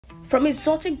From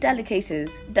exotic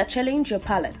delicacies that challenge your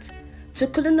palate to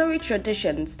culinary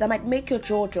traditions that might make your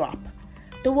jaw drop,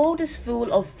 the world is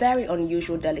full of very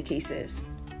unusual delicacies.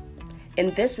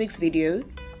 In this week's video,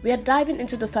 we are diving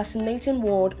into the fascinating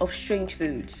world of strange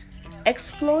foods,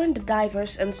 exploring the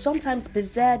diverse and sometimes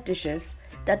bizarre dishes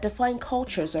that define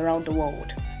cultures around the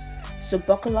world. So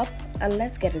buckle up and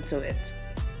let's get into it.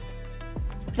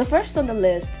 The first on the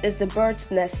list is the bird's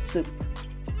nest soup.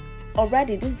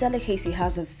 Already, this delicacy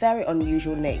has a very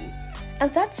unusual name, and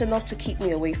that's enough to keep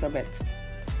me away from it.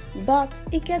 But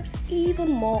it gets even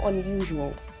more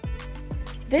unusual.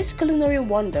 This culinary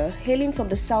wonder, hailing from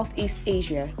the Southeast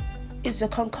Asia, is a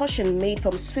concoction made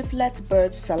from swiftlet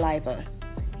bird saliva.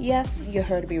 Yes, you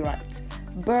heard me right,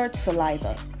 bird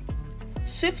saliva.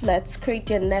 Swiftlets create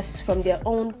their nests from their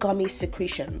own gummy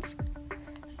secretions.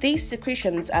 These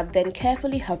secretions are then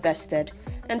carefully harvested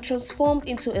and transformed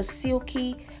into a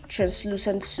silky,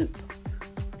 translucent soup.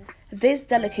 This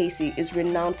delicacy is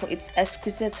renowned for its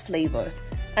exquisite flavor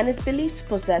and is believed to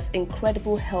possess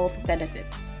incredible health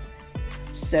benefits.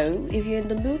 So, if you're in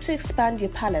the mood to expand your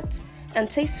palate and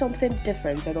taste something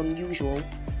different and unusual,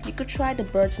 you could try the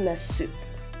bird's nest soup.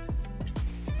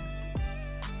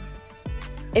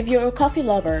 If you're a coffee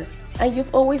lover and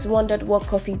you've always wondered what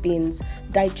coffee beans,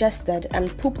 digested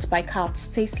and pooped by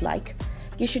cats taste like,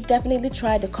 you should definitely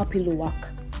try the Kopi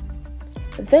Luwak.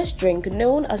 This drink,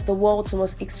 known as the world's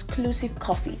most exclusive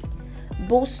coffee,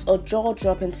 boasts a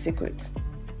jaw-dropping secret.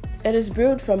 It is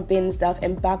brewed from beans that have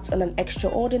embarked on an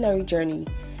extraordinary journey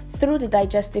through the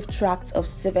digestive tract of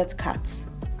civet cats.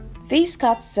 These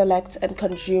cats select and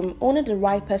consume only the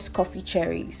ripest coffee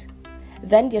cherries.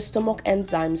 Then their stomach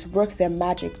enzymes work their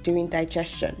magic during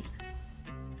digestion.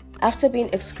 After being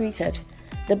excreted,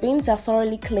 the beans are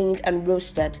thoroughly cleaned and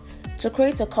roasted to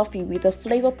create a coffee with a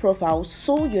flavor profile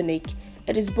so unique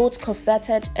it is both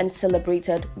coveted and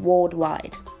celebrated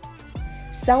worldwide.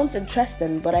 Sounds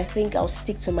interesting, but I think I'll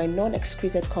stick to my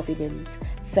non-excreted coffee beans.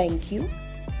 Thank you.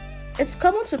 It's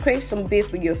common to crave some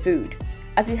beef with your food,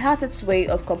 as it has its way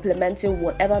of complementing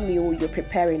whatever meal you're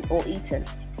preparing or eating.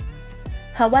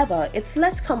 However, it's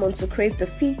less common to crave the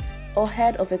feet or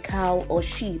head of a cow or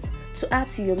sheep to add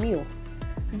to your meal.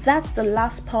 That's the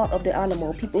last part of the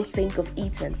animal people think of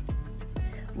eating.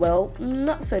 Well,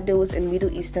 not for those in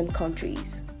Middle Eastern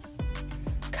countries.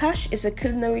 Khash is a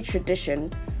culinary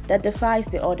tradition that defies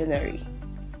the ordinary.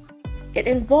 It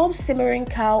involves simmering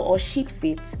cow or sheep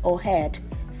feet or head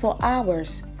for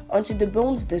hours until the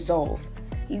bones dissolve,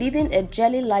 leaving a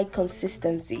jelly-like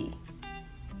consistency.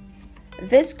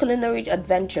 This culinary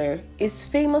adventure is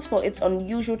famous for its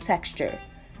unusual texture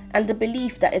and the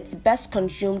belief that it's best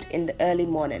consumed in the early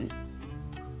morning.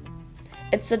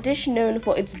 It's a dish known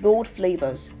for its bold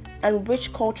flavors and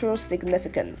rich cultural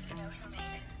significance.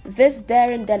 This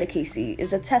daring delicacy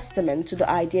is a testament to the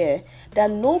idea that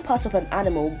no part of an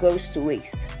animal goes to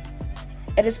waste.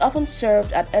 It is often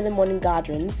served at early morning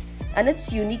gatherings, and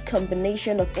its unique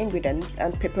combination of ingredients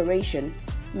and preparation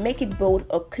make it both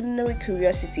a culinary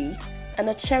curiosity and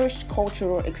a cherished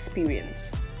cultural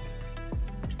experience.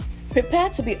 Prepare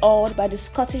to be awed by the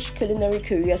Scottish culinary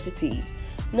curiosity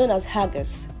known as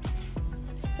haggis.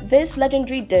 This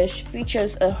legendary dish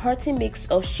features a hearty mix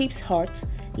of sheep's heart,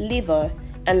 liver,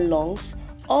 and lungs,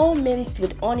 all minced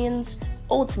with onions,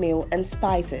 oatmeal, and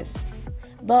spices.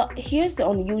 But here's the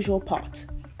unusual part.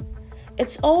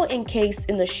 It's all encased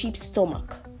in a sheep's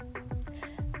stomach.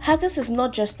 Haggis is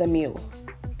not just a meal.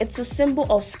 It's a symbol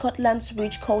of Scotland's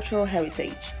rich cultural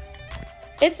heritage.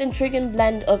 Its intriguing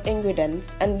blend of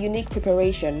ingredients and unique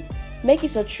preparation make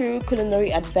it a true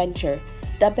culinary adventure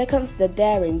that beckons the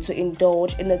daring to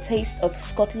indulge in a taste of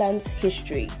Scotland's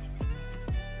history.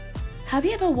 Have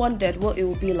you ever wondered what it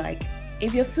would be like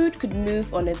if your food could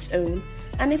move on its own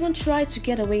and even try to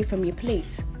get away from your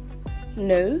plate?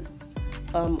 No?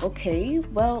 Okay,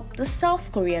 well, the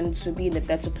South Koreans would be in a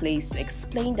better place to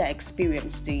explain their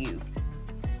experience to you.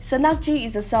 Sannakji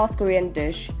is a South Korean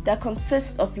dish that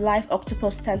consists of live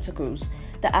octopus tentacles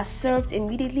that are served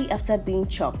immediately after being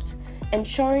chopped,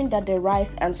 ensuring that they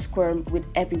writhe and squirm with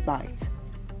every bite.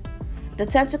 The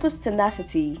tentacles'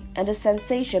 tenacity and the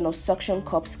sensation of suction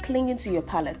cups clinging to your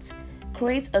palate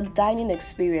creates a dining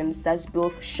experience that's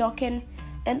both shocking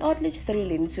and oddly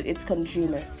thrilling to its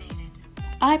consumers.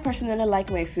 I personally like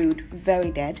my food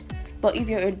very dead, but if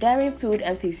you're a daring food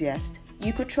enthusiast,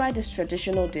 you could try this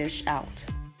traditional dish out.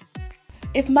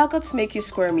 If maggots make you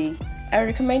squirmy, I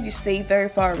recommend you stay very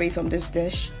far away from this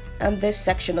dish and this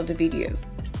section of the video.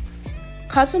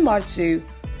 Casu marzu,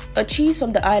 a cheese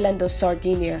from the island of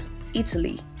Sardinia,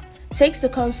 Italy, takes the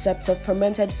concept of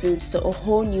fermented foods to a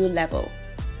whole new level.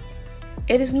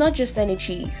 It is not just any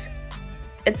cheese.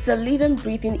 It's a living,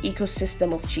 breathing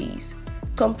ecosystem of cheese,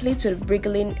 complete with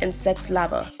wriggling insect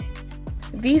larvae.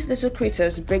 These little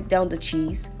critters break down the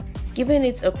cheese, giving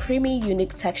it a creamy,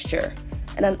 unique texture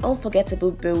and an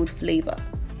unforgettable, bold flavor.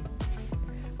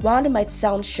 While it might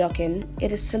sound shocking,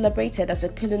 it is celebrated as a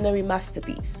culinary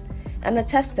masterpiece and a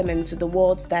testament to the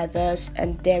world's diverse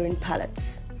and daring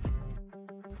palates.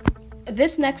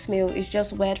 This next meal is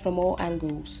just weird from all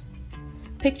angles.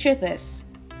 Picture this: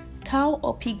 cow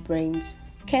or pig brains,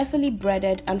 carefully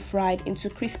breaded and fried into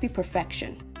crispy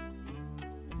perfection.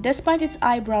 Despite its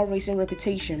eyebrow-raising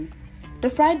reputation, the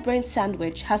fried brain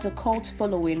sandwich has a cult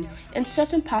following in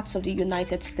certain parts of the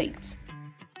United States.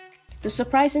 The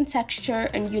surprising texture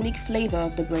and unique flavor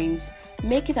of the brains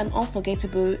make it an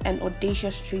unforgettable and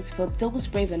audacious treat for those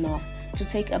brave enough to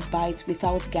take a bite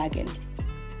without gagging.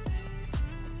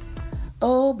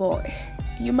 Oh boy,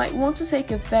 you might want to take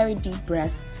a very deep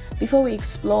breath before we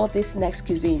explore this next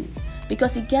cuisine,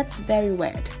 because it gets very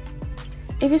weird.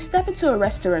 If you step into a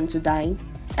restaurant to dine,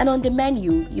 and on the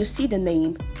menu you see the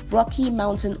name Rocky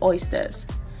Mountain Oysters,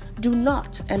 do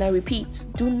not, and I repeat,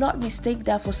 do not mistake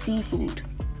that for seafood.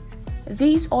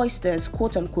 These oysters,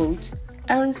 quote unquote,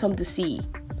 aren't from the sea.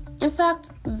 In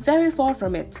fact, very far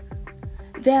from it.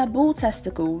 They are bull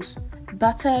testicles,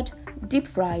 buttered, deep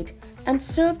fried, and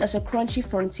served as a crunchy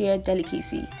frontier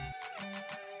delicacy.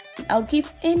 I would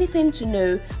give anything to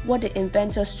know what the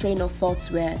inventor's train of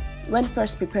thoughts were when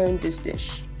first preparing this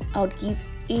dish. I would give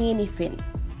anything.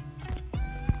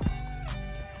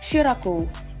 Shirako,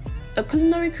 a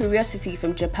culinary curiosity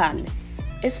from Japan,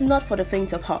 is not for the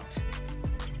faint of heart.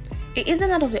 It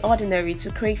isn't out of the ordinary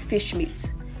to crave fish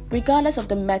meat, regardless of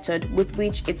the method with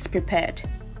which it's prepared.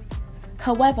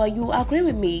 However, you will agree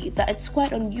with me that it's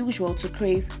quite unusual to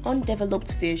crave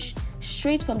undeveloped fish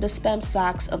straight from the sperm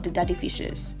sacs of the daddy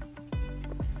fishes.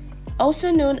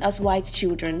 Also known as white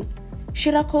children,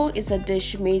 Shirako is a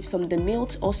dish made from the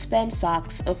milt or sperm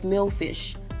sacs of male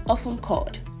fish, often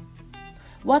cod.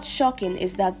 What's shocking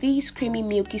is that these creamy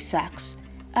milky sacs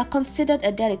are considered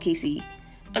a delicacy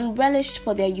and relished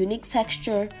for their unique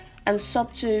texture and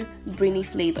subtle, briny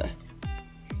flavor.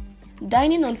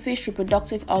 Dining on fish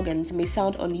reproductive organs may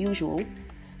sound unusual,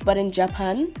 but in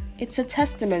Japan, it's a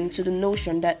testament to the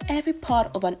notion that every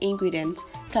part of an ingredient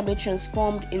can be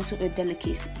transformed into a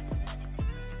delicacy.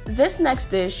 This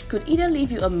next dish could either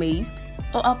leave you amazed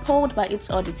or appalled by its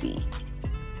oddity.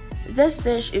 This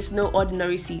dish is no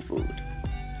ordinary seafood.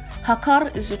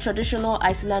 Hakarl is a traditional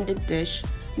Icelandic dish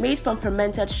made from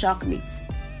fermented shark meat.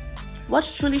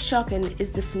 What's truly shocking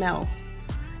is the smell.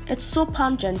 It's so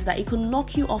pungent that it could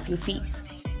knock you off your feet.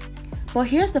 But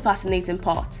here's the fascinating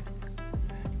part.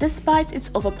 Despite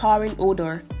its overpowering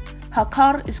odor,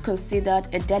 Hakarl is considered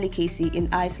a delicacy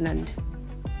in Iceland.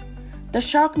 The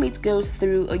shark meat goes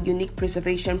through a unique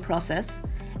preservation process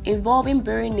involving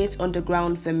burying it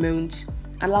underground for months,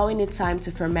 allowing it time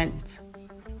to ferment.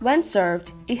 When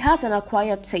served, it has an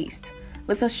acquired taste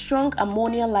with a strong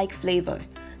ammonia-like flavor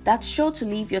that's sure to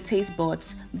leave your taste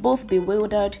buds both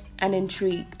bewildered and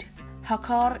intrigued.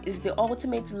 Hakarl is the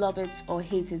ultimate love it or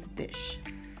hate it dish.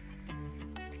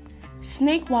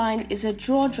 Snake wine is a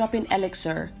jaw-dropping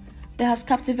elixir that has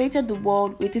captivated the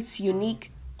world with its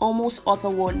unique, almost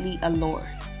otherworldly allure.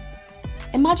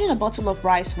 Imagine a bottle of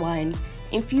rice wine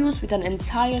infused with an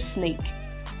entire snake,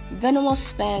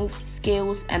 venomous fangs,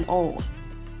 scales, and all.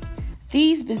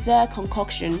 This bizarre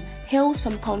concoction hails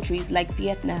from countries like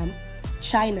Vietnam,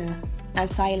 China, and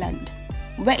Thailand,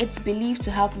 where it's believed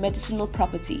to have medicinal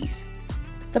properties.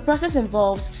 The process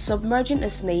involves submerging a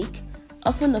snake,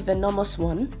 often a venomous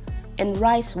one, in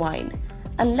rice wine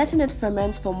and letting it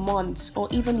ferment for months or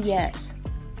even years.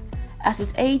 As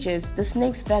it ages, the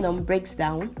snake's venom breaks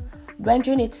down,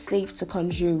 rendering it safe to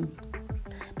consume.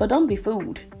 But don't be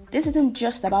fooled, this isn't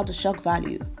just about the shock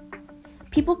value.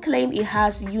 People claim it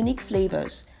has unique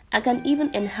flavors and can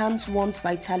even enhance one's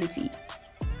vitality.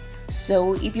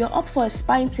 So, if you're up for a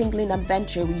spine-tingling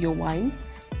adventure with your wine,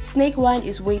 snake wine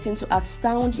is waiting to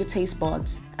astound your taste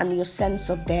buds and your sense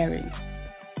of daring.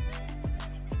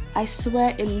 I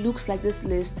swear it looks like this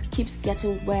list keeps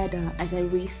getting weirder as I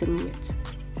read through it.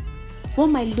 What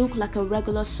might look like a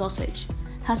regular sausage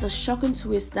has a shocking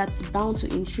twist that's bound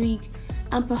to intrigue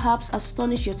and perhaps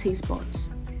astonish your taste buds.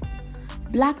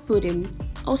 Black pudding,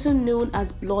 also known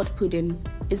as blood pudding,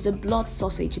 is a blood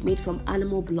sausage made from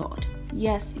animal blood.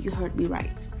 Yes, you heard me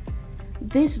right.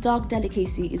 This dark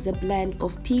delicacy is a blend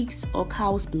of pig's or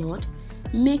cow's blood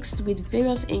mixed with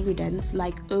various ingredients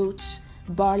like oats,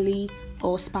 barley,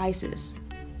 or spices.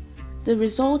 The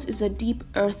result is a deep,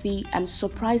 earthy, and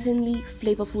surprisingly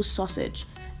flavorful sausage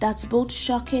that's both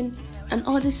shocking and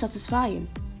oddly satisfying.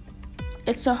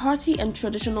 It's a hearty and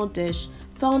traditional dish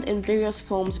found in various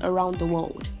forms around the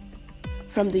world,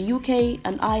 from the UK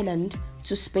and Ireland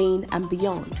to Spain and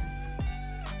beyond.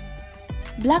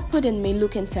 Black pudding may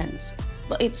look intense,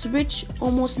 but its rich,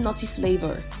 almost nutty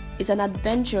flavor is an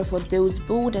adventure for those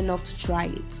bold enough to try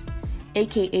it,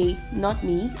 aka not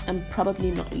me and probably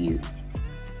not you.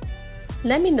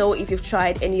 Let me know if you've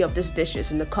tried any of these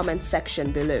dishes in the comment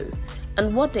section below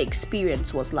and what the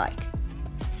experience was like.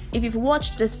 If you've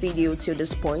watched this video till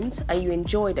this point and you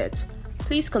enjoyed it,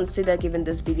 please consider giving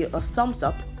this video a thumbs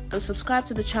up and subscribe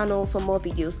to the channel for more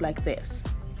videos like this.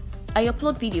 I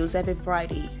upload videos every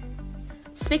Friday.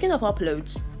 Speaking of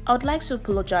uploads, I would like to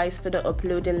apologize for the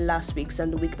uploading last week's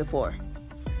and the week before.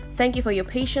 Thank you for your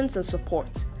patience and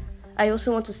support. I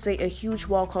also want to say a huge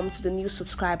welcome to the new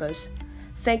subscribers.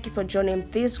 Thank you for joining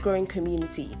this growing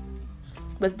community.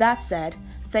 With that said,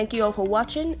 thank you all for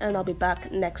watching and I'll be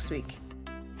back next week.